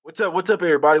What's up,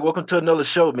 everybody? Welcome to another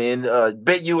show, man.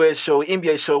 Bet US show,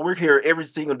 NBA show. We're here every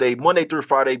single day, Monday through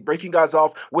Friday, breaking guys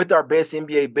off with our best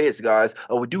NBA bets, guys.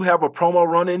 We do have a promo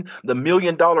running, the $1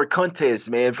 million contest,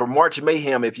 man, for March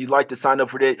Mayhem. If you'd like to sign up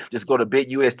for that, just go to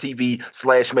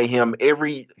BetUSTV/Mayhem.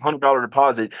 Every $100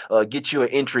 deposit gets you an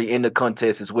entry in the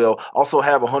contest as well. Also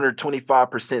have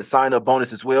 125% sign up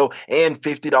bonus as well, and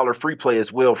 $50 free play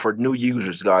as well for new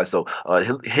users, guys. So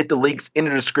hit the links in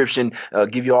the description.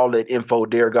 Give you all that info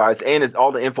there, guys. And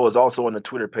all the info is also on the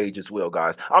Twitter page as well,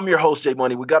 guys. I'm your host, Jay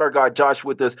Money. We got our guy Josh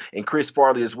with us and Chris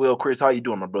Farley as well. Chris, how you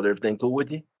doing, my brother? Everything cool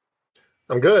with you?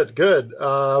 I'm good.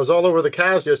 I was all over the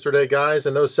Cavs yesterday, guys,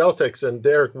 and those Celtics and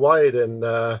Derek White, and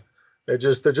they're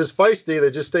just feisty. They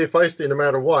just stay feisty no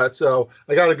matter what. So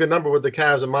I got a good number with the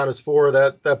Cavs at -4.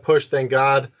 That push, thank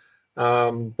God.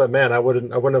 But man, I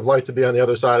wouldn't have liked to be on the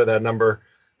other side of that number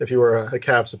if you were a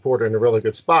Cavs supporter in a really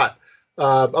good spot.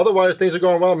 Otherwise, things are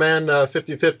going well, man.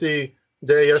 50-50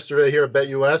 day yesterday here at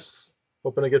BetUS.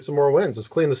 Hoping to get some more wins. Let's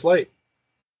clean the slate.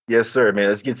 Yes, sir, man.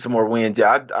 Let's get some more wins.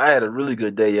 Yeah, I had a really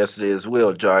good day yesterday as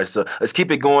well, Josh. So let's keep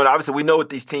it going. Obviously, we know what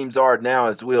these teams are now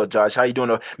as well, Josh. How you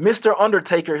doing? Mr.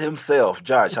 Undertaker himself.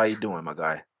 Josh, how you doing, my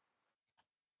guy?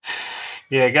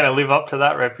 Yeah, going to live up to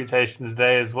that reputation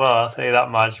today as well, I'll tell you that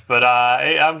much. But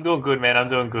I'm doing good, man. I'm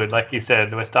doing good. Like you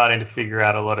said, we're starting to figure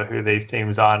out a lot of who these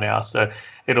teams are now. So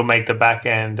it'll make the back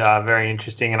end very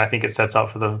interesting. And I think it sets up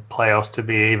for the playoffs to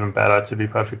be even better, to be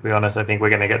perfectly honest. I think we're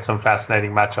going to get some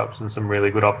fascinating matchups and some really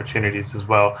good opportunities as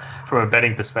well from a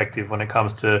betting perspective when it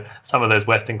comes to some of those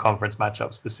Western Conference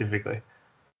matchups specifically.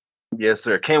 Yes,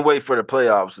 sir. Can't wait for the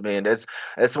playoffs, man. That's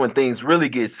when things really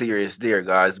get serious there,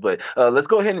 guys. But let's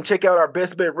go ahead and check out our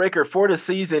best bet record for the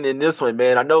season in this one,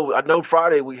 man. I know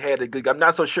Friday we had a good. I'm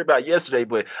not so sure about yesterday,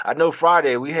 but I know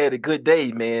Friday we had a good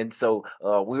day, man. So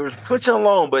we were pushing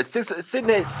along, but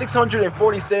sitting at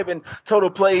 647 total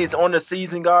plays on the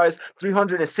season, guys.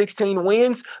 316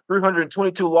 wins,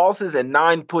 322 losses, and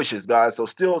 9 pushes, guys. So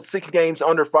still 6 games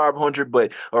under 500,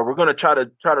 but we're gonna try to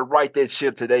right that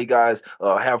ship today, guys.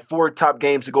 Have 4 top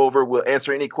games to go over. We'll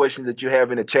answer any questions that you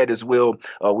have in the chat as well.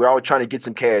 We're always trying to get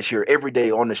some cash here every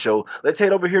day on the show. Let's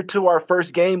head over here to our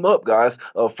first game up, guys.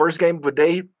 First game of the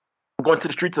day. We're going to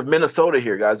the streets of Minnesota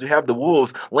here, guys. We have the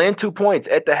Wolves land 2 points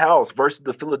at the house versus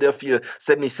the Philadelphia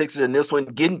 76ers in this one,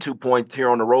 getting 2 points here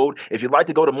on the road. If you'd like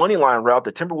to go the money line route,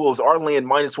 the Timberwolves are laying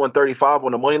 -135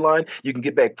 on the money line. You can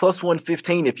get back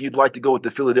 +115 if you'd like to go with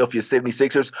the Philadelphia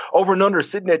 76ers. Over and under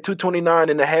sitting at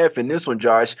 229.5 in this one,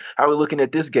 Josh. How are we looking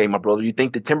at this game, my brother? You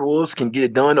think the Timberwolves can get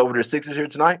it done over the Sixers here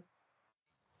tonight?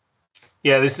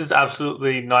 Yeah, this is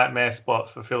absolutely nightmare spot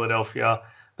for Philadelphia.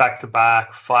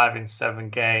 Back-to-back, 5 in 7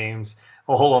 games,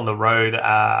 all on the road.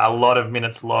 A lot of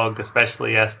minutes logged,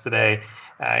 especially yesterday,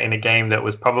 in a game that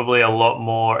was probably a lot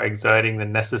more exerting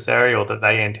than necessary, or that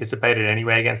they anticipated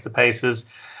anyway against the Pacers.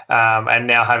 And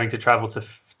now having to travel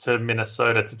to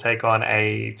Minnesota to take on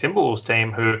a Timberwolves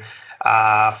team who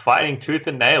are fighting tooth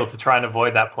and nail to try and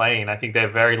avoid that play-in. I think they're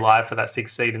very live for that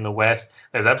 6th seed in the West.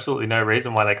 There's absolutely no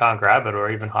reason why they can't grab it or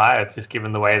even higher, just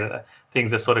given the way that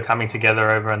things are sort of coming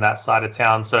together over on that side of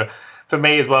town. So for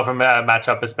me as well, from a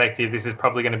matchup perspective, this is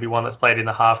probably going to be one that's played in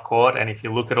the half court. And if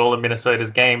you look at all of Minnesota's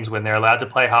games, when they're allowed to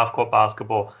play half court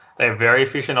basketball, they're very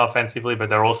efficient offensively, but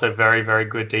they're also very, very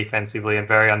good defensively and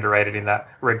very underrated in that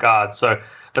regard. So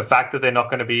the fact that they're not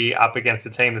going to be up against a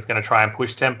team that's going to try and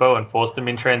push tempo and force them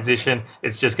in transition,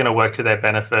 it's just going to work to their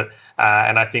benefit.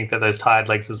 And I think that those tired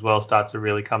legs as well start to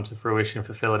really come to fruition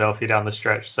for Philadelphia down the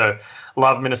stretch. So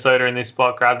love Minnesota in this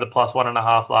spot. Grabbed the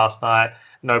 +1.5 last night.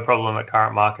 No problem at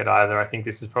current market either. I think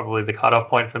this is probably the cutoff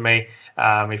point for me.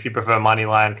 If you prefer money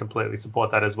line, completely support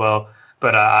that as well.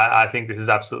 But I think this is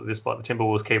absolutely the spot. The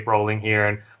Timberwolves keep rolling here,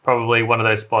 and probably one of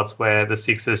those spots where the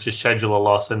Sixers just schedule a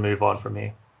loss and move on from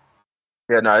here.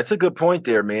 Yeah, no, it's a good point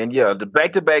there, man. Yeah, the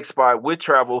back-to-back spot with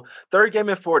travel, 3rd game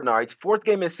in 4 nights, 4th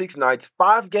game in 6 nights,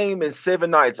 5 game in 7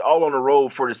 nights, all on the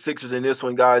road for the Sixers in this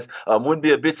one, guys. Wouldn't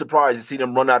be a bit surprised to see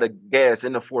them run out of gas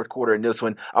in the 4th quarter in this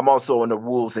one. I'm also on the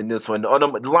Wolves in this one. The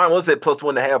line was at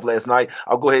 +1.5 last night.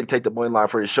 I'll go ahead and take the money line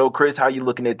for the show. Chris, how you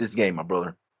looking at this game, my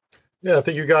brother? Yeah, I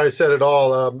think you guys said it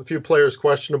all. A few players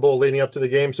questionable leading up to the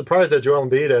game. Surprised that Joel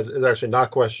Embiid is actually not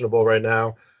questionable right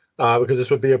now. Because this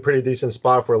would be a pretty decent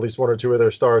spot for at least 1 or 2 of their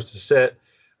stars to sit.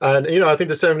 And, I think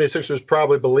the 76ers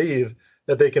probably believe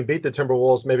that they can beat the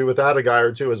Timberwolves maybe without a guy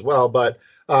or two as well. But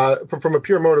from a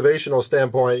pure motivational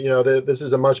standpoint, this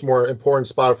is a much more important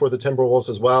spot for the Timberwolves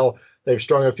as well. They've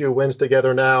strung a few wins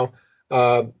together now.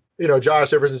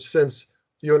 Josh, ever since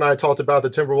you and I talked about the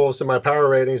Timberwolves in my power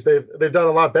ratings, they've done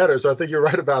a lot better. So I think you're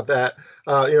right about that.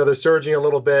 They're surging a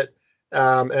little bit.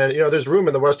 And there's room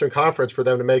in the Western Conference for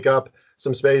them to make up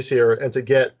some space here and to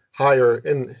get higher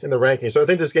in the rankings. So I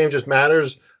think this game just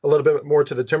matters a little bit more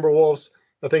to the Timberwolves.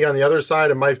 I think on the other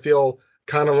side, it might feel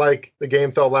kind of like the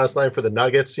game felt last night for the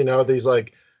Nuggets. These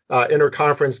like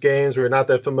interconference games where you're not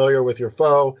that familiar with your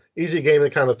foe. Easy game to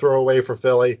kind of throw away for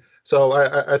Philly. So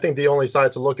I think the only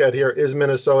side to look at here is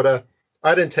Minnesota.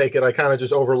 I didn't take it. I kind of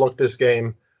just overlooked this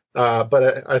game.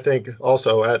 But I think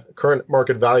also at current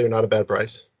market value, not a bad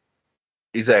price.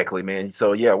 Exactly, man.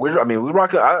 So yeah, we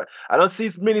rock. I don't see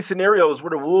many scenarios where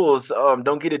the Wolves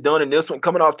don't get it done in this one.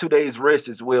 Coming off 2 days rest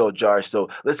as well, Josh. So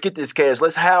let's get this cash.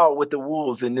 Let's howl with the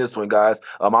Wolves in this one, guys.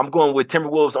 I'm going with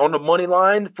Timberwolves on the money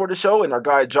line for the show, and our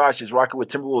guy Josh is rocking with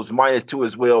Timberwolves -2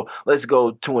 as well. Let's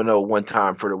go 2-0 one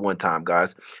time for the one time,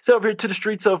 guys. So over here to the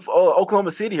streets of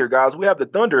Oklahoma City here, guys. We have the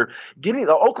Thunder getting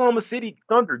the Oklahoma City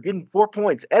Thunder getting 4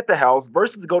 points at the house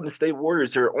versus the Golden State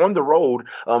Warriors here on the road.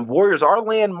 Warriors are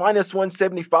laying -175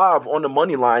 on the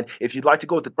money line. If you'd like to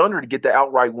go with the Thunder to get the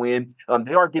outright win,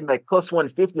 they are getting that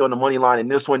 +150 on the money line in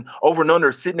this one. Over and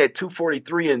under sitting at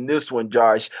 243 in this one,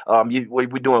 Josh. What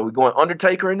we doing? We going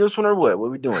Undertaker in this one or what? What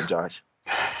are we doing, Josh?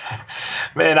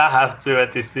 Man, I have to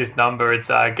at this number. It's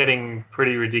getting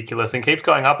pretty ridiculous and keeps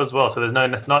going up as well. So there's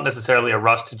not necessarily a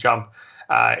rush to jump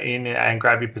in and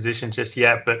grab your position just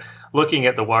yet. But looking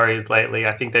at the Warriors lately,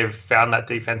 I think they've found that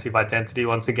defensive identity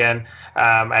once again.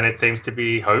 And it seems to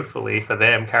be, hopefully for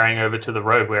them, carrying over to the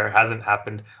road where it hasn't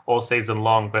happened all season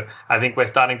long. But I think we're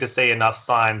starting to see enough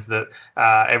signs that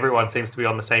everyone seems to be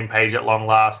on the same page at long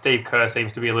last. Steve Kerr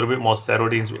seems to be a little bit more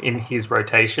settled in his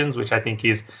rotations, which I think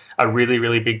is a really,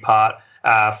 really big part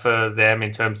for them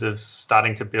in terms of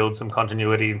starting to build some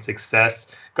continuity and success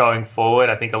going forward.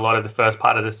 I think a lot of the first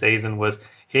part of the season was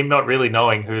him not really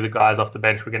knowing who the guys off the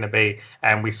bench were going to be.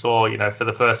 And we saw, for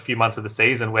the first few months of the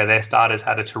season where their starters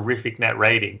had a terrific net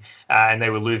rating and they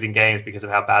were losing games because of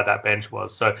how bad that bench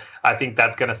was. So I think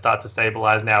that's going to start to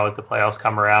stabilize now as the playoffs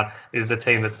come around. This is a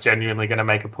team that's genuinely going to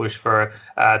make a push for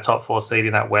a top 4 seed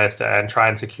in that West and try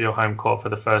and secure home court for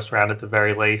the first round at the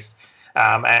very least.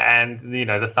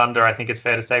 The Thunder, I think it's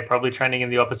fair to say, probably trending in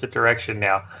the opposite direction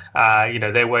now.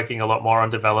 They're working a lot more on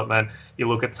development. You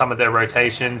look at some of their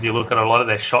rotations, you look at a lot of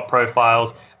their shot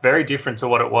profiles, very different to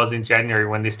what it was in January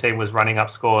when this team was running up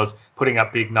scores, putting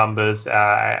up big numbers,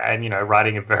 and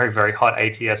riding a very, very hot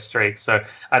ATS streak. So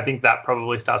I think that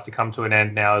probably starts to come to an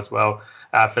end now as well.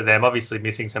 For them, obviously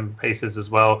missing some pieces as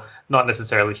well, not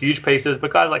necessarily huge pieces,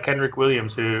 but guys like Kenrich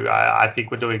Williams, who I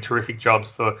think were doing terrific jobs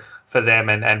for them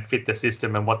and fit the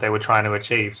system and what they were trying to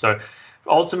achieve. So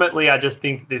ultimately, I just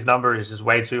think this number is just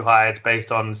way too high. It's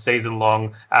based on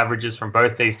season-long averages from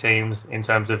both these teams in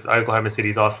terms of Oklahoma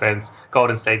City's offense,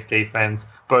 Golden State's defense.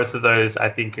 Both of those, I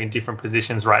think, are in different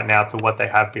positions right now to what they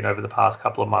have been over the past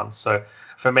couple of months. So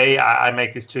for me, I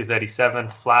make this 237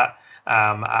 flat.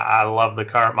 I love the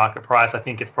current market price. I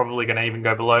think it's probably going to even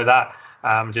go below that.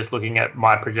 Just looking at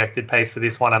my projected pace for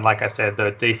this one. And like I said,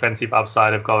 the defensive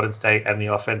upside of Golden State and the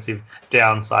offensive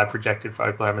downside projected for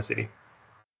Oklahoma City.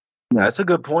 Yeah, that's a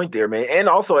good point there, man. And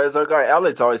also, as our guy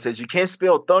Alex always says, you can't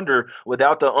spell thunder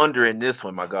without the under in this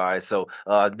one, my guy. So,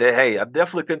 hey, I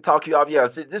definitely couldn't talk you off. Yeah,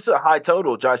 this is a high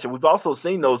total, Josh. And we've also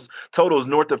seen those totals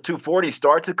north of 240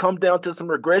 start to come down to some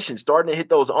regression, starting to hit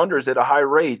those unders at a high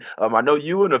rate. I know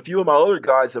you and a few of my other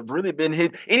guys have really been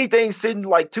hit. Anything sitting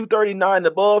like 239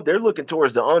 above, they're looking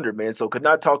towards the under, man. So could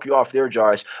not talk you off there,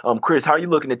 Josh. Chris, how are you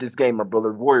looking at this game, my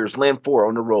brother? Warriors, land 4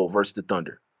 on the road versus the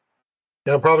Thunder.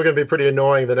 Yeah, I'm probably going to be pretty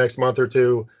annoying the next month or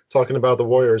two talking about the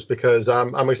Warriors because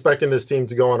I'm expecting this team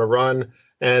to go on a run.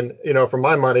 And, for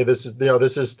my money, this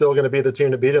is still going to be the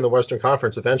team to beat in the Western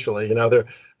Conference eventually. They're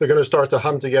going to start to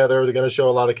hum together. They're going to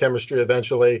show a lot of chemistry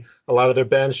eventually. A lot of their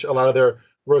bench, a lot of their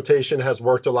rotation has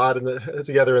worked a lot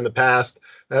together in the past.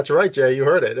 That's right, Jay. You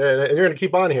heard it. And you're going to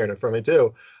keep on hearing it from me,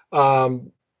 too.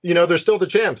 They're still the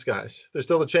champs, guys. They're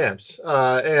still the champs.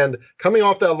 And coming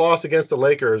off that loss against the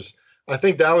Lakers, I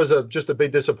think that was just a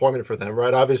big disappointment for them,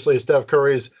 right? Obviously, Steph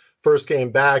Curry's first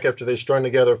game back after they strung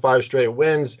together 5 straight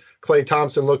wins. Klay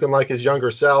Thompson looking like his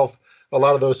younger self. A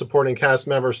lot of those supporting cast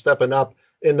members stepping up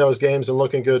in those games and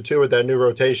looking good, too, with that new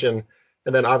rotation.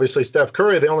 And then, obviously, Steph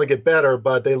Curry, they only get better,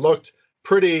 but they looked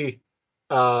pretty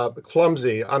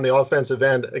clumsy on the offensive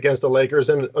end against the Lakers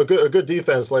and a good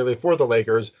defense lately for the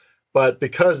Lakers. But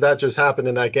because that just happened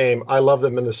in that game, I love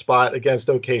them in the spot against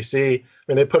OKC. I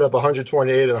mean, they put up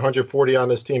 128 and 140 on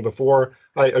this team before.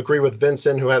 I agree with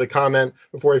Vincent, who had a comment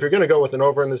before. If you're going to go with an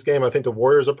over in this game, I think the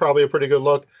Warriors are probably a pretty good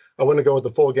look. I wouldn't go with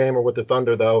the full game or with the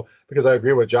Thunder, though, because I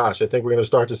agree with Josh. I think we're going to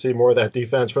start to see more of that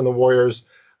defense from the Warriors.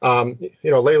 Lately,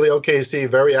 OKC,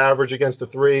 very average against the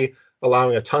 3.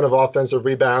 allowing a ton of offensive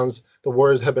rebounds. The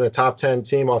Warriors have been a top 10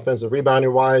 team offensive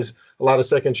rebounding wise, a lot of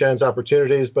second chance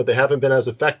opportunities, but they haven't been as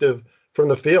effective from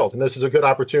the field. And this is a good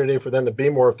opportunity for them to be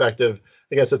more effective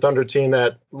against a Thunder team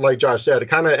that, like Josh said,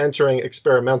 kind of entering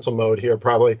experimental mode here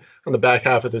probably on the back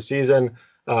half of the season.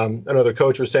 Another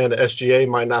coach was saying that SGA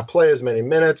might not play as many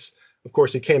minutes. Of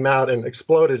course, he came out and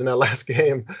exploded in that last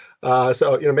game.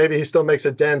 So, maybe he still makes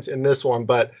a dent in this one.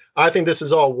 But I think this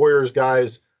is all Warriors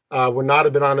guys would not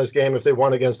have been on this game if they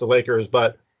won against the Lakers.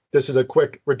 But this is a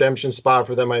quick redemption spot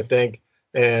for them, I think,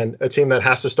 and a team that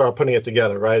has to start putting it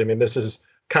together, right? I mean, this is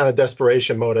kind of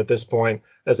desperation mode at this point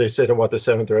as they sit in, the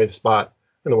 7th or 8th spot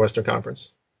in the Western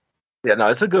Conference. Yeah, no,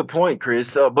 it's a good point,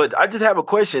 Chris. But I just have a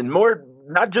question, more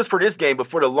not just for this game, but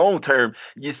for the long term.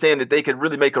 You're saying that they could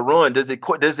really make a run. Does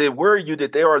it worry you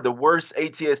that they are the worst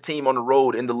ATS team on the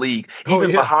road in the league,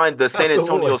 even behind the San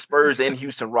Antonio Spurs and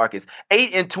Houston Rockets?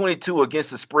 8-22 against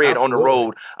the spread on the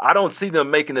road. I don't see them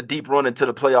making a deep run into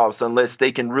the playoffs unless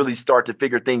they can really start to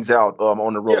figure things out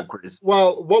on the road, Chris.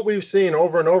 Well, what we've seen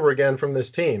over and over again from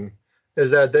this team is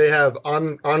that they have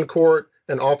on court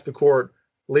and off the court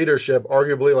leadership,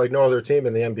 arguably like no other team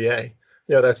in the NBA.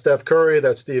 That's Steph Curry,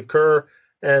 that's Steve Kerr.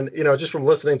 And, just from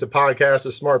listening to podcasts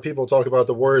of smart people talk about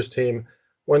the Warriors team,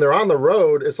 when they're on the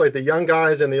road, it's like the young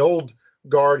guys and the old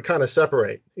guard kind of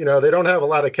separate. They don't have a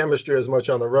lot of chemistry as much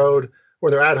on the road.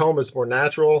 When they're at home, it's more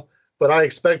natural. But I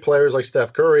expect players like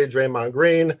Steph Curry, Draymond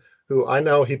Green, who I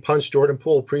know he punched Jordan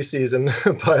Poole preseason,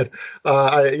 but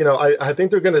I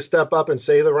think they're going to step up and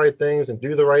say the right things and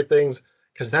do the right things,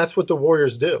 because that's what the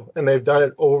Warriors do. And they've done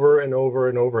it over and over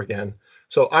and over again.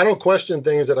 So I don't question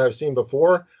things that I've seen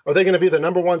before. Are they going to be the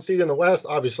number 1 seed in the West?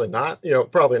 Obviously not,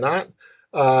 probably not.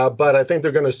 But I think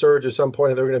they're going to surge at some point,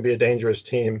 and they're going to be a dangerous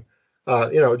team,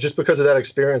 just because of that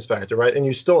experience factor, right? And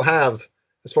you still have,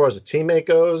 as far as a teammate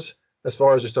goes, as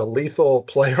far as just a lethal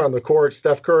player on the court,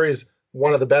 Steph Curry's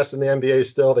one of the best in the NBA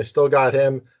still. They still got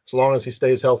him as long as he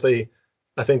stays healthy.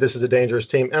 I think this is a dangerous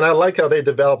team. And I like how they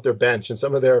developed their bench and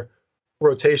some of their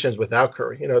rotations without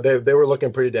Curry. They were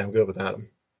looking pretty damn good without him.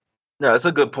 No, that's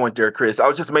a good point there, Chris. I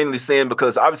was just mainly saying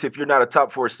because obviously if you're not a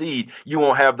top 4 seed, you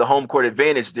won't have the home court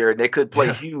advantage there. And they could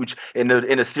play huge in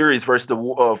a series versus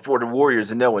for the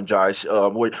Warriors in that one, Josh.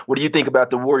 What do you think about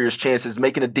the Warriors' chances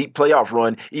making a deep playoff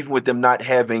run, even with them not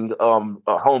having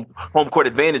a home court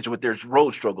advantage with their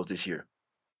road struggles this year?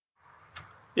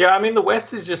 Yeah, I mean, the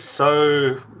West is just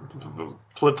so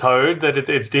plateaued that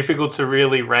it's difficult to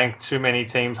really rank too many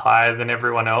teams higher than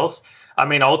everyone else. I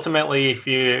mean, ultimately, if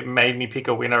you made me pick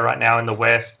a winner right now in the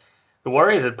West, the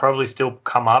Warriors would probably still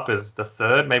come up as the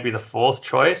 3rd, maybe the 4th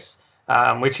choice,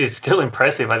 which is still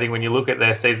impressive, I think, when you look at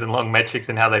their season-long metrics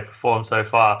and how they perform so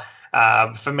far.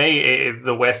 For me,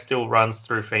 the West still runs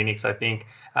through Phoenix, I think,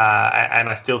 and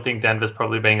I still think Denver's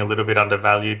probably being a little bit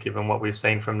undervalued given what we've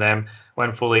seen from them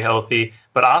when fully healthy.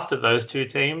 But after those 2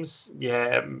 teams,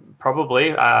 yeah,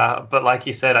 probably. But like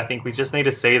you said, I think we just need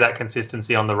to see that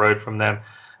consistency on the road from them.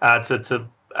 To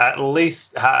at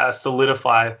least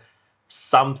solidify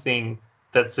something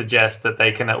that suggests that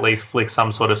they can at least flick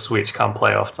some sort of switch come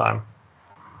playoff time.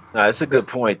 No, that's a good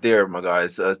point there, my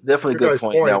guys. It's definitely a good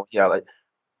point. Now, yeah,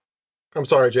 I'm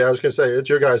sorry, Jay. I was going to say, it's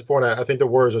your guys' point. I think the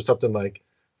Warriors are something like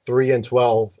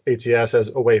 3-12 ATS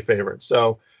as away favorites.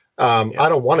 So I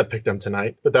don't want to pick them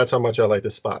tonight, but that's how much I like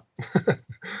this spot.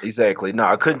 Exactly. No,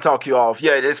 I couldn't talk you off.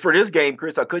 Yeah, it's for this game,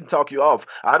 Chris. I couldn't talk you off.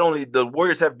 The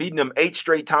Warriors have beaten them 8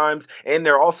 straight times, and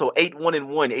they're also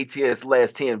 8-1-1 ATS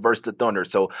last 10 versus the Thunder.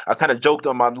 So I kind of joked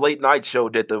on my late night show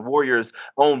that the Warriors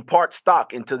own part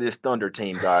stock into this Thunder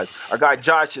team, guys. Our guy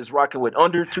Josh is rocking with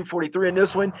under 243 in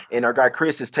this one, and our guy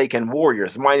Chris is taking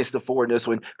Warriors minus the 4 in this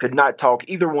one. Could not talk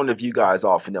either one of you guys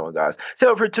off in that one, guys.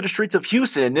 So over to the streets of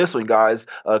Houston in this one, guys.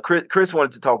 Chris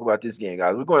wanted to talk about this game,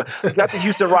 guys. We got the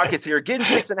Houston Rockets here getting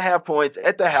 6.5 points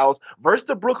at the house versus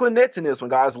the Brooklyn Nets in this one,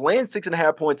 guys. Laying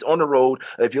 6.5 points on the road.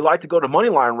 If you like to go the money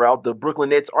line route, the Brooklyn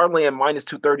Nets are laying minus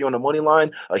 230 on the money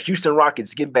line. Houston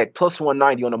Rockets getting back plus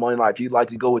 190 on the money line if you'd like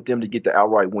to go with them to get the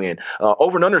outright win.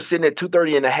 Over and under sitting at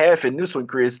 230.5 in this one,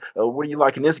 Chris. What are you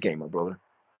liking this game, my brother?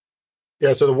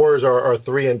 Yeah, so the Warriors are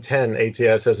 3-10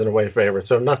 ATS as an away favorite,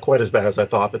 so not quite as bad as I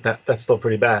thought, but that's still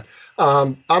pretty bad.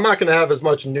 I'm not going to have as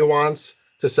much nuance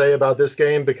to say about this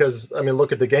game because, I mean,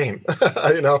 look at the game.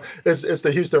 It's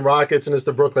the Houston Rockets and it's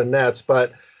the Brooklyn Nets,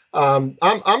 but I'm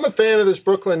a fan of this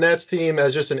Brooklyn Nets team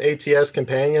as just an ATS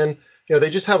companion. They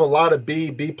just have a lot of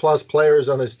B+ players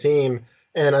on this team,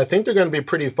 and I think they're going to be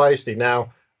pretty feisty.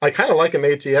 Now, I kind of like them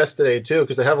ATS today too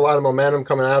because they have a lot of momentum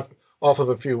coming off of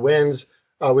a few wins.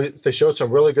 They showed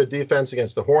some really good defense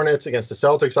against the Hornets, against the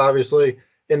Celtics, obviously,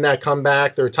 in that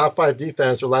comeback. They're top 5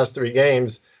 defense their last 3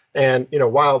 games. And,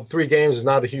 while 3 games is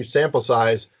not a huge sample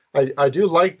size, I do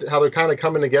like how they're kind of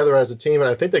coming together as a team. And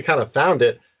I think they kind of found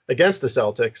it against the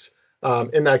Celtics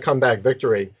in that comeback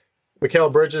victory.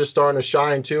 Mikal Bridges is starting to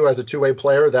shine, too, as a two-way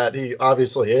player that he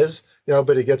obviously is,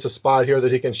 but he gets a spot here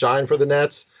that he can shine for the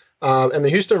Nets. And the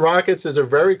Houston Rockets is a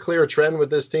very clear trend with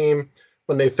this team.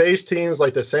 When they face teams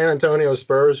like the San Antonio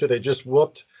Spurs, who they just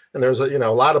whooped, and there's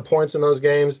a lot of points in those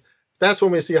games, that's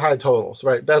when we see high totals,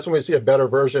 right? That's when we see a better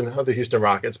version of the Houston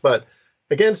Rockets. But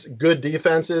against good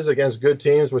defenses, against good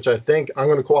teams, which I think I'm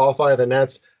going to qualify the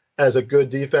Nets as a good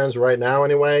defense right now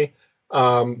anyway,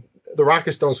 the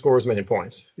Rockets don't score as many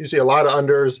points. You see a lot of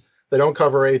unders. They don't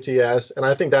cover ATS, and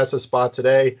I think that's a spot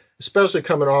today, especially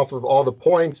coming off of all the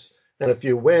points and a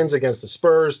few wins against the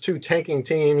Spurs, 2 tanking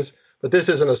teams. But this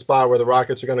isn't a spot where the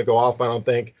Rockets are going to go off, I don't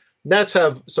think. Nets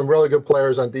have some really good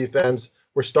players on defense.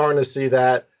 We're starting to see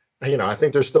that. I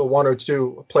think there's still 1 or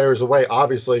 2 players away,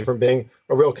 obviously, from being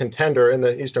a real contender in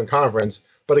the Eastern Conference.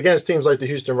 But against teams like the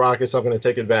Houston Rockets, I'm going to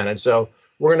take advantage. So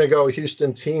we're going to go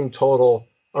Houston team total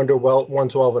under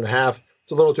 112.5.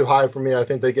 It's a little too high for me. I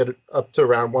think they get it up to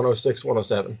around 106,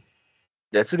 107.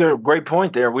 That's a great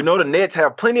point there. We know the Nets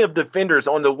have plenty of defenders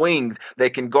on the wing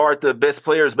that can guard the best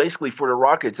players basically for the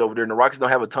Rockets over there. And the Rockets don't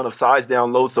have a ton of size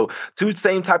down low. So 2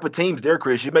 same type of teams there,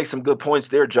 Chris. You make some good points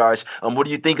there, Josh. What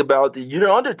do you think about you're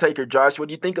the Undertaker, Josh. What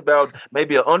do you think about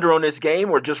maybe an under on this game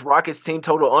or just Rockets team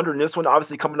total under in this one?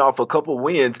 Obviously coming off a couple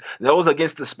wins. Those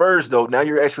against the Spurs, though. Now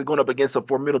you're actually going up against a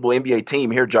formidable NBA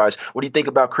team here, Josh. What do you think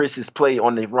about Chris's play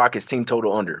on the Rockets team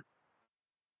total under?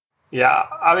 Yeah,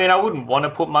 I mean, I wouldn't want to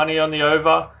put money on the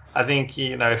over. I think,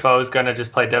 if I was going to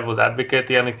just play devil's advocate,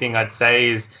 the only thing I'd say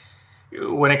is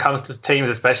when it comes to teams,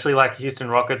 especially like Houston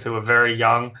Rockets, who are very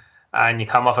young, and you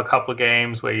come off a couple of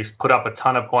games where you've put up a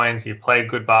ton of points, you've played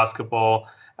good basketball,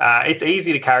 it's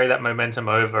easy to carry that momentum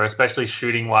over, especially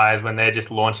shooting-wise when they're just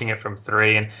launching it from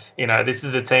 3. And, this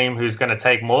is a team who's going to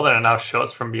take more than enough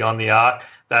shots from beyond the arc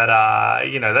that,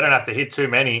 they don't have to hit too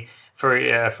many for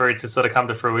it to sort of come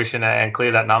to fruition and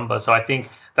clear that number. So I think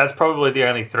that's probably the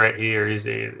only threat here is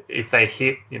if they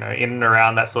hit, in and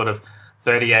around that sort of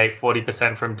 38,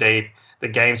 40% from deep, the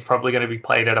game's probably going to be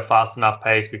played at a fast enough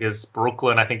pace because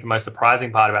Brooklyn, I think the most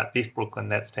surprising part about this Brooklyn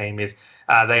Nets team is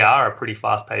they are a pretty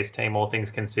fast-paced team, all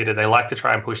things considered. They like to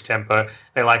try and push tempo.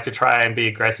 They like to try and be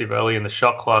aggressive early in the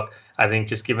shot clock, I think,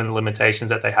 just given the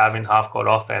limitations that they have in half-court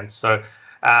offense. So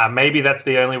maybe that's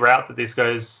the only route that this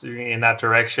goes in that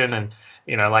direction. And,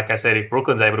 like I said, if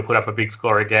Brooklyn's able to put up a big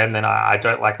score again, then I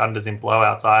don't like unders in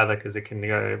blowouts either because it can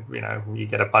go, you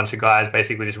get a bunch of guys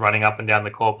basically just running up and down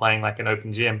the court playing like an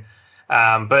open gym.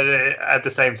 But at the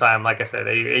same time, like I said,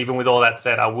 even with all that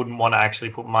said, I wouldn't want to actually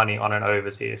put money on an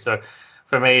overs here. So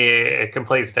for me, a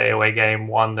complete stay away game,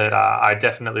 one that I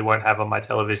definitely won't have on my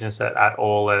television set at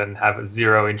all and have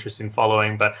zero interest in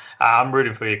following. But I'm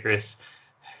rooting for you, Chris.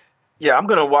 Yeah, I'm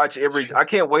going to watch I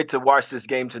can't wait to watch this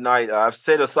game tonight. I've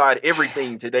set aside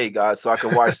everything today, guys, so I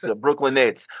can watch the Brooklyn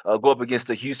Nets go up against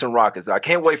the Houston Rockets. I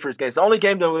can't wait for this game. It's the only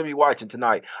game that I'm going to be watching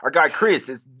tonight. Our guy Chris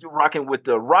is rocking with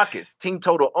the Rockets. Team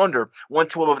total under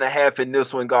 112.5 in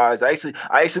this one, guys. I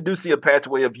actually do see a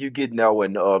pathway of you getting that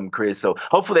one, Chris. So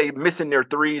hopefully they're missing their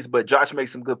threes, but Josh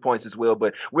makes some good points as well.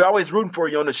 But we're always rooting for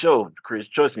you on the show, Chris.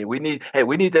 Trust me. We need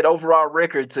that overall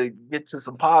record to get to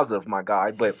some positive, my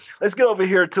guy. But let's get over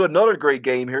here to another great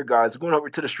game here, guys. We're going over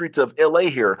to the streets of LA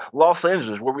here, Los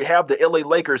Angeles, where we have the LA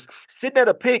Lakers sitting at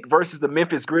a pick versus the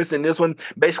Memphis Grizzlies. In this one,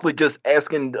 basically just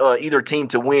asking either team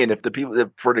to win.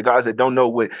 For the guys that don't know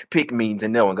what pick means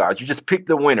in that one, guys, you just pick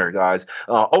the winner, guys.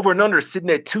 Over and under sitting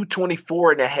at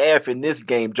 224.5 in this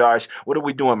game, Josh. What are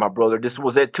we doing, my brother? This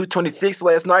was at 226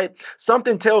 last night.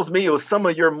 Something tells me it was some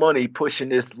of your money pushing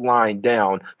this line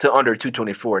down to under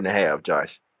 224.5,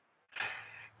 Josh.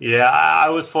 Yeah, I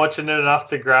was fortunate enough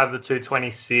to grab the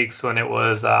 226 when it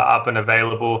was up and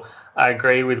available. I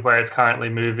agree with where it's currently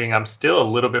moving. I'm still a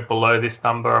little bit below this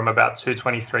number. I'm about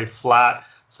 223 flat,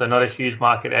 so not a huge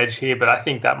market edge here, but I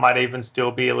think that might even still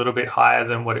be a little bit higher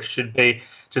than what it should be,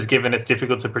 just given it's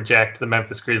difficult to project the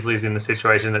Memphis Grizzlies in the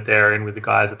situation that they're in with the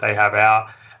guys that they have out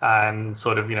and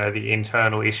sort of, the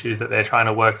internal issues that they're trying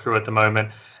to work through at the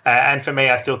moment. And for me,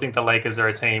 I still think the Lakers are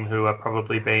a team who are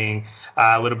probably being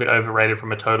a little bit overrated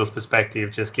from a totals perspective,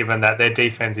 just given that their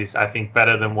defense is, I think,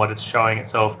 better than what it's showing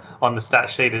itself on the stat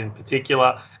sheet in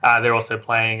particular. They're also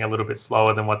playing a little bit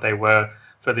slower than what they were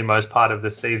for the most part of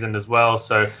the season as well.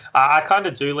 So I kind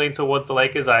of do lean towards the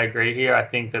Lakers. I agree here. I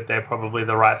think that they're probably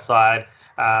the right side.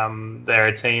 They're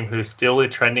a team who still are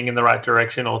trending in the right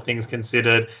direction, all things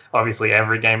considered. Obviously,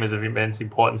 every game is of immense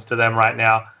importance to them right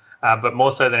now. But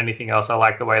more so than anything else, I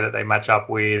like the way that they match up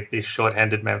with this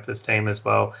short-handed Memphis team as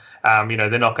well.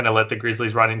 They're not going to let the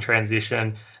Grizzlies run in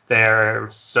transition. They're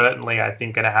certainly, I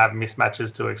think, going to have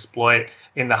mismatches to exploit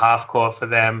in the half court for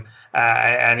them.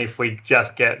 And if we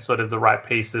just get sort of the right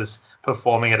pieces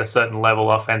performing at a certain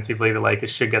level offensively, the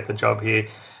Lakers should get the job here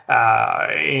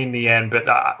in the end. But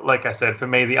like I said, for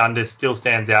me, the under still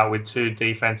stands out with two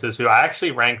defenses who I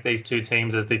actually rank these two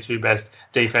teams as the two best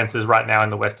defenses right now in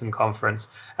the Western Conference.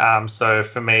 So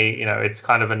for me, it's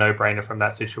kind of a no-brainer from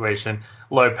that situation.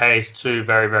 Low pace, two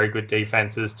very, very good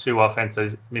defenses, two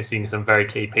offenses missing some very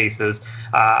key pieces.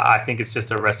 I think it's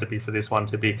just a recipe for this one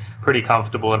to be pretty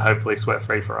comfortable and hopefully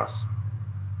sweat-free for us.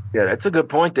 Yeah, that's a good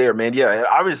point there, man. Yeah,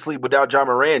 obviously without Ja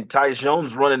Morant, Tyus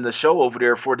Jones running the show over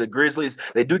there for the Grizzlies.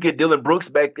 They do get Dylan Brooks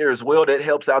back there as well. That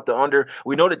helps out the under.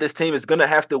 We know that this team is going to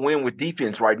have to win with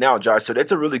defense right now, Josh. So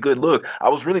that's a really good look. I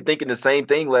was really thinking the same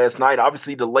thing last night.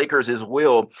 Obviously, the Lakers as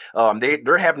well.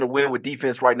 They're having to win with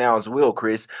defense right now as well,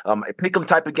 Chris. Pick 'em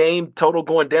type of game, total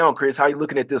going down, Chris. How you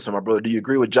looking at this one, my brother? Do you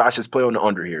agree with Josh's play on the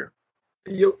under here?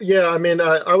 Yeah, I mean,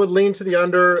 I would lean to the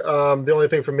under. The only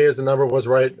thing for me is the number was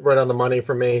right on the money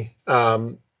for me.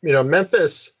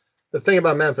 Memphis, the thing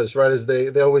about Memphis, right, is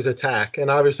they always attack. And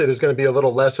obviously there's going to be a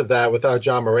little less of that without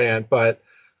Ja Morant. But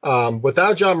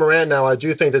without Ja Morant now, I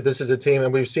do think that this is a team,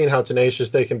 and we've seen how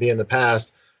tenacious they can be in the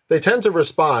past. They tend to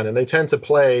respond, and they tend to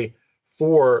play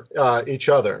for each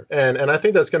other. And I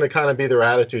think that's going to kind of be their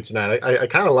attitude tonight. I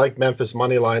kind of like Memphis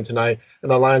money line tonight,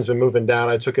 and the line's been moving down.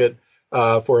 I took it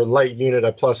for a light unit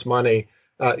at plus money,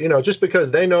 just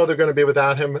because they know they're going to be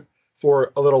without him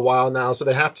for a little while now. So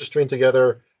they have to string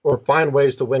together or find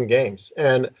ways to win games.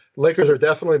 And Lakers are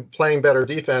definitely playing better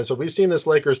defense. So we've seen this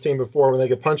Lakers team before when they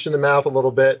get punched in the mouth a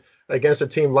little bit against a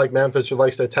team like Memphis who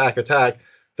likes to attack.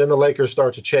 Then the Lakers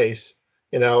start to chase,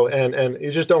 and you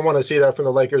just don't want to see that from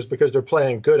the Lakers because they're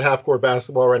playing good half-court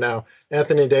basketball right now.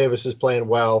 Anthony Davis is playing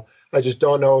well. I just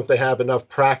don't know if they have enough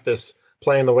practice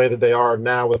playing the way that they are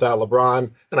now without LeBron,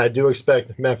 and I do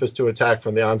expect Memphis to attack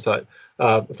from the onside,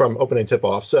 from opening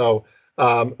tip-off. So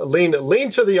lean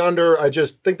to the under. I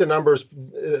just think the number's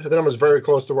very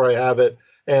close to where I have it,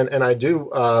 and I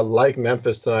do like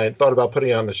Memphis tonight. Thought about putting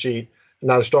it on the sheet.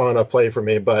 Not a strong enough play for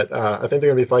me, but I think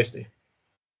they're going to be feisty.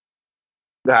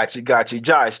 Got you.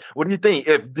 Josh, what do you think?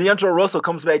 If D'Angelo Russell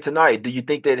comes back tonight, do you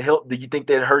think that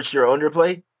hurts your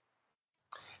underplay?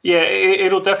 Yeah,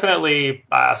 it'll definitely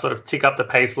sort of tick up the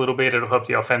pace a little bit. It'll help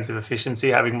the offensive efficiency,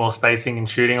 having more spacing and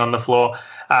shooting on the floor.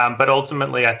 But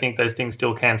ultimately, I think those things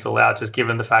still cancel out, just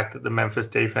given the fact that the Memphis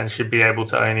defense should be able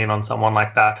to own in on someone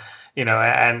like that.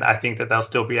 And I think that they'll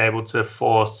still be able to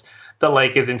force the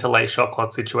Lakers into late shot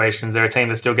clock situations. They're a team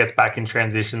that still gets back in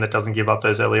transition, that doesn't give up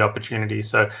those early opportunities.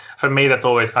 So for me, that's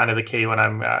always kind of the key when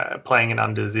I'm playing in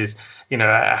unders is,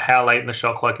 how late in the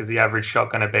shot clock is the average shot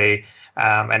going to be?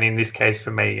 And in this case, for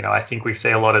me, I think we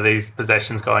see a lot of these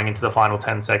possessions going into the final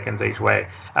 10 seconds each way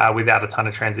without a ton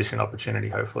of transition opportunity,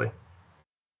 hopefully.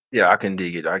 Yeah, I can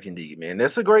dig it, man.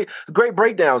 That's great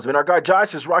breakdowns, man. Our guy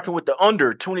Josh is rocking with the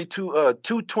under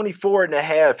 224 and a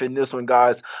half in this one,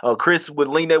 guys. Chris would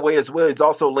lean that way as well. He's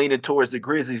also leaning towards the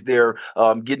Grizzlies there,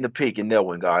 getting the pick in that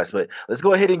one, guys. But let's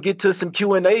go ahead and get to some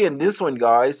Q&A in this one,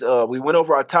 guys. We went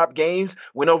over our top games,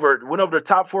 went over the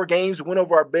top 4 games, went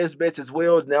over our best bets as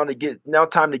well. Now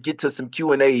time to get to some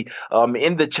Q&A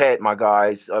in the chat, my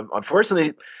guys.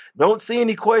 Unfortunately, don't see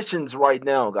any questions right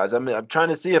now, guys. I'm trying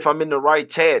to see if I'm in the right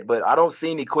chat, but I don't see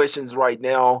any questions right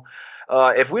now.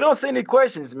 If we don't see any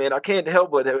questions, man, I can't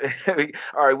help but.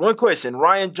 All right, one question.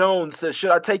 Ryan Jones says,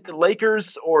 should I take the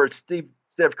Lakers or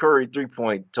Steph Curry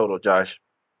 3-point total, Josh?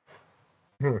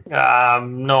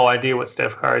 No idea what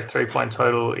Steph Curry's 3-point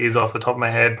total is off the top of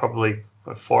my head. Probably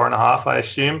 4.5, I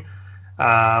assume.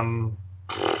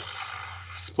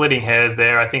 Splitting hairs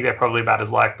there. I think they're probably about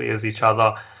as likely as each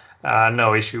other.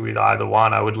 No issue with either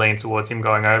one. I would lean towards him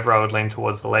going over. I would lean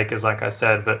towards the Lakers, like I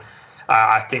said. But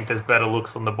I think there's better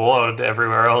looks on the board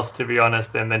everywhere else, to be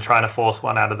honest, than trying to force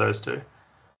one out of those two.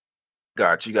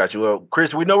 Got you. Well,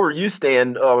 Chris, we know where you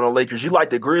stand on the Lakers. You like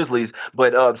the Grizzlies,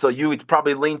 but so you would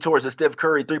probably lean towards the Steph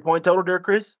Curry 3-point total there,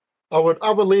 Chris? I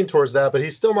would lean towards that, but he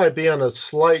still might be on a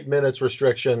slight minutes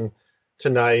restriction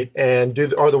tonight. And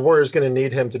are the Warriors going to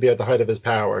need him to be at the height of his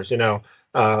powers?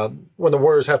 When the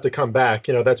Warriors have to come back,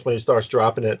 that's when he starts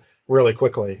dropping it really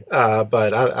quickly.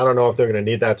 But I don't know if they're going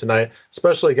to need that tonight,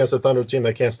 especially against a Thunder team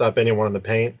that can't stop anyone in the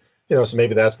paint. So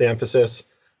maybe that's the emphasis.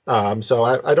 So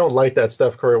I don't like that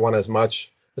Steph Curry one as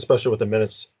much, especially with the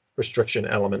minutes restriction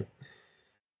element.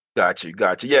 Got you,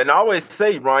 got you. Yeah, and I always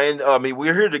say, Ryan, I mean,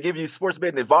 we're here to give you sports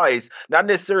betting advice, not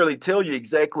necessarily tell you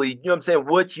exactly, you know what I'm saying,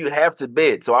 what you have to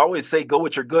bet. So I always say go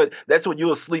with your gut. That's what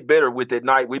you'll sleep better with at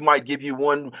night. We might give you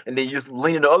one and then you're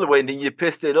leaning the other way and then you're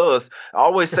pissed at us. I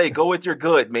always say go with your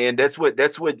gut, man. That's what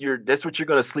you're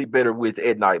gonna sleep better with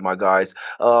at night, my guys.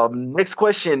 Next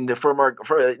question from our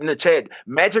in the chat.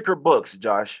 Magic or Bucks,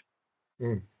 Josh?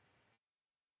 Mm.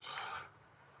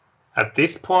 At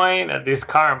this point, at this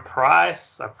current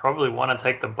price, I probably want to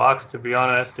take the Bucks, to be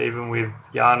honest, even with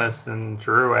Giannis and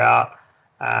Drew out.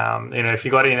 If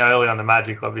you got in early on the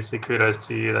Magic, obviously kudos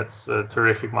to you. That's a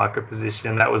terrific market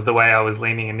position. That was the way I was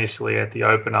leaning initially at the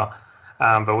opener.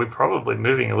 But we're probably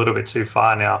moving a little bit too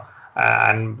far now.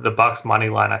 And the Bucks money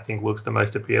line, I think, looks the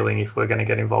most appealing if we're going to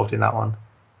get involved in that one.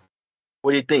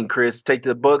 What do you think, Chris? Take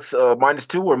the Bucks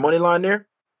 -2 or money line there?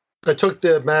 I took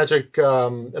the Magic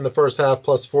in the first half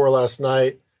 +4 last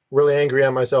night. Really angry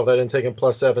at myself that I didn't take him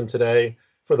 +7 today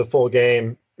for the full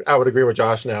game. I would agree with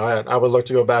Josh now. I would look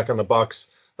to go back on the Bucks.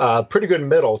 Pretty good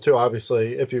middle too,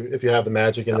 obviously, if you have the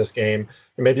Magic in this game.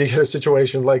 And maybe you get a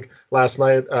situation like last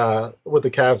night with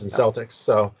the Cavs and Celtics.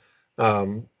 So I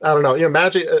don't know.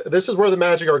 Magic. This is where the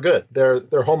Magic are good.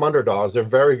 They're home underdogs. They're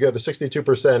very good. They're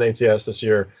 62% ATS this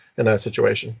year in that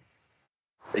situation.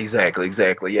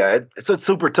 Exactly. Yeah, it's a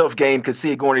super tough game. Could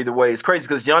see it going either way. It's crazy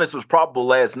because Giannis was probable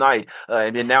last night,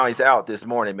 and then now he's out this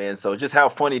morning, man. So just how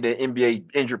funny the NBA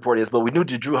injury report is. But we knew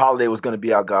Drew Holiday was going to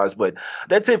be out, guys. But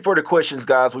that's it for the questions,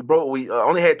 guys. We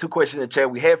only had 2 questions in the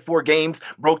chat. We had 4 games,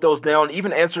 broke those down,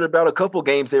 even answered about a couple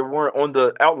games that weren't on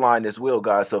the outline as well,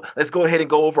 guys. So let's go ahead and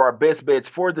go over our best bets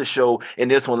for the show in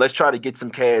this one. Let's try to get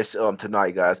some cash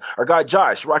tonight, guys. Our guy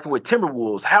Josh rocking with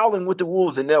Timberwolves, howling with the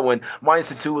Wolves in that one.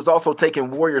 -2 was also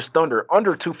taking Warriors Thunder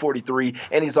under 243,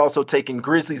 and he's also taking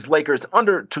Grizzlies Lakers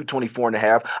under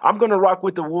 224.5. I'm going to rock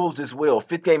with the Wolves as well.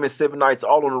 5th game in 7 nights,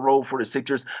 all on the road for the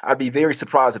Sixers. I'd be very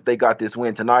surprised if they got this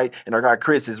win tonight. And our guy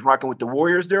Chris is rocking with the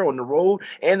Warriors there on the road,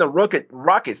 and the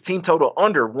Rockets team total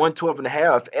under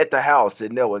 112.5 at the house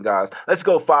in that one, guys. Let's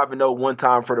go 5-0 one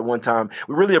time for the one time.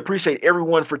 We really appreciate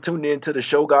everyone for tuning in to the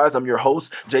show, guys. I'm your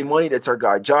host, Jay Money. That's our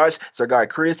guy Josh. It's our guy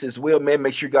Chris as well, man.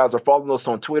 Make sure you guys are following us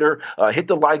on Twitter. Hit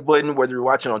the like button, whether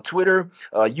you're watching on Twitter,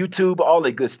 YouTube, all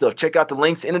that good stuff. Check out the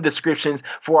links in the descriptions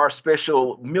for our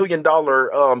special $1 million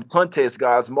contest,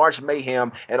 guys, March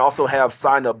Mayhem, and also have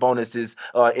sign-up bonuses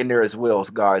in there as well,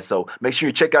 guys. So make sure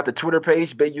you check out the Twitter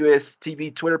page, BetUS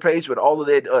TV Twitter page with all of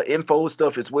that info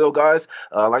stuff as well, guys.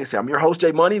 Like I said, I'm your host,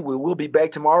 Jay Money. We will be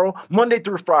back tomorrow, Monday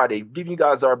through Friday, giving you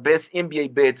guys our best NBA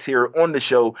bets here on the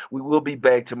show. We will be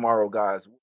back tomorrow, guys.